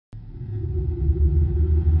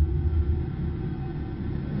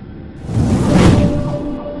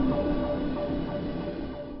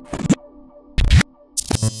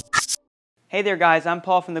Hey there guys, I'm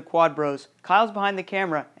Paul from the Quad Bros. Kyle's behind the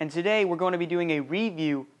camera, and today we're going to be doing a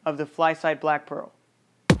review of the Flysight Black Pearl.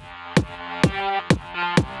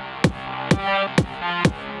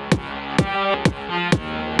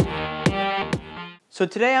 So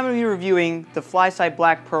today I'm going to be reviewing the Flysight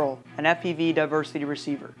Black Pearl, an FPV diversity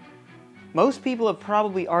receiver. Most people have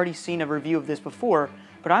probably already seen a review of this before,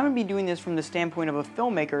 but I'm going to be doing this from the standpoint of a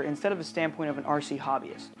filmmaker instead of a standpoint of an RC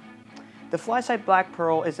hobbyist. The Flysight Black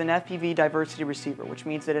Pearl is an FPV diversity receiver, which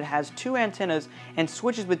means that it has two antennas and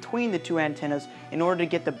switches between the two antennas in order to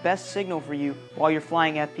get the best signal for you while you're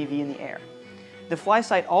flying FPV in the air. The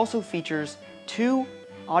Flysight also features two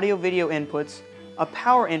audio-video inputs, a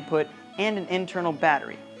power input, and an internal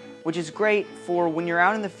battery, which is great for when you're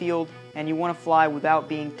out in the field and you want to fly without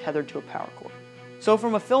being tethered to a power cord. So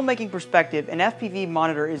from a filmmaking perspective, an FPV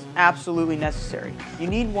monitor is absolutely necessary. You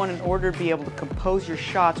need one in order to be able to compose your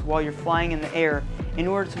shots while you're flying in the air in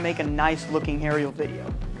order to make a nice looking aerial video.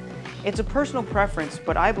 It's a personal preference,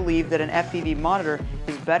 but I believe that an FPV monitor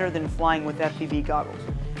is better than flying with FPV goggles.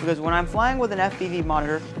 Because when I'm flying with an FPV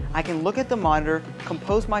monitor, I can look at the monitor,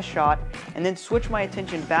 compose my shot, and then switch my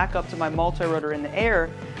attention back up to my multirotor in the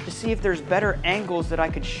air to see if there's better angles that I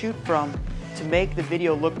could shoot from to make the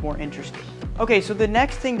video look more interesting. Okay, so the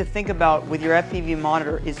next thing to think about with your FPV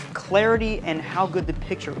monitor is clarity and how good the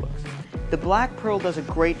picture looks. The Black Pearl does a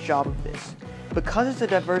great job of this. Because it's a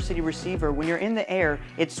diversity receiver, when you're in the air,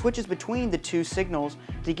 it switches between the two signals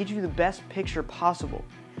to get you the best picture possible.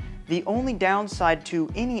 The only downside to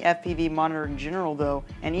any FPV monitor in general though,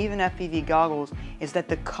 and even FPV goggles, is that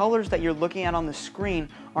the colors that you're looking at on the screen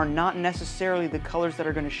are not necessarily the colors that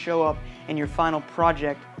are going to show up in your final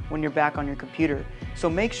project when you're back on your computer. So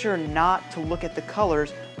make sure not to look at the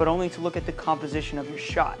colors, but only to look at the composition of your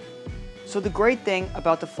shot. So the great thing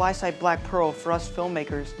about the Flysight Black Pearl for us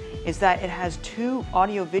filmmakers is that it has two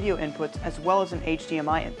audio-video inputs as well as an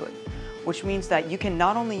HDMI input, which means that you can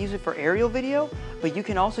not only use it for aerial video, but you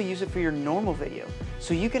can also use it for your normal video.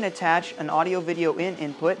 So you can attach an audio-video in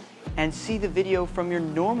input and see the video from your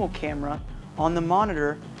normal camera on the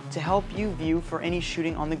monitor to help you view for any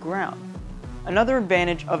shooting on the ground. Another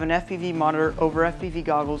advantage of an FPV monitor over FPV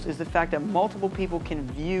goggles is the fact that multiple people can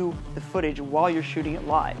view the footage while you're shooting it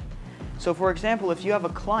live. So for example, if you have a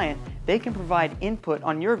client, they can provide input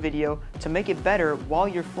on your video to make it better while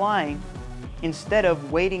you're flying instead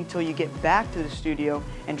of waiting till you get back to the studio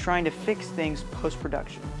and trying to fix things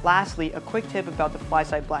post-production. Lastly, a quick tip about the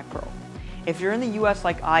Flysight Black Pearl. If you're in the US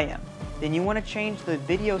like I am, then you want to change the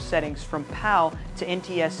video settings from PAL to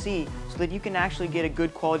NTSC so that you can actually get a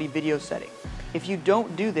good quality video setting. If you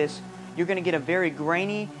don't do this, you're going to get a very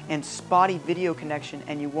grainy and spotty video connection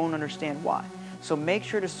and you won't understand why. So make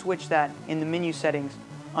sure to switch that in the menu settings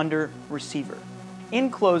under Receiver. In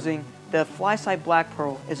closing, the Flysight Black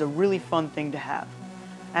Pearl is a really fun thing to have.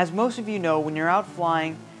 As most of you know, when you're out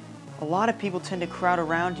flying, a lot of people tend to crowd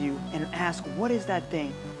around you and ask, what is that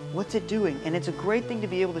thing? What's it doing? And it's a great thing to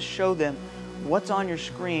be able to show them what's on your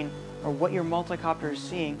screen or what your multicopter is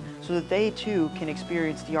seeing so that they too can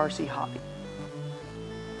experience the RC hobby.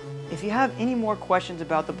 If you have any more questions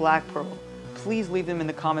about the Black Pearl, please leave them in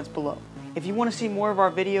the comments below. If you want to see more of our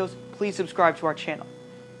videos, please subscribe to our channel.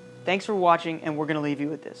 Thanks for watching, and we're going to leave you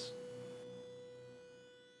with this.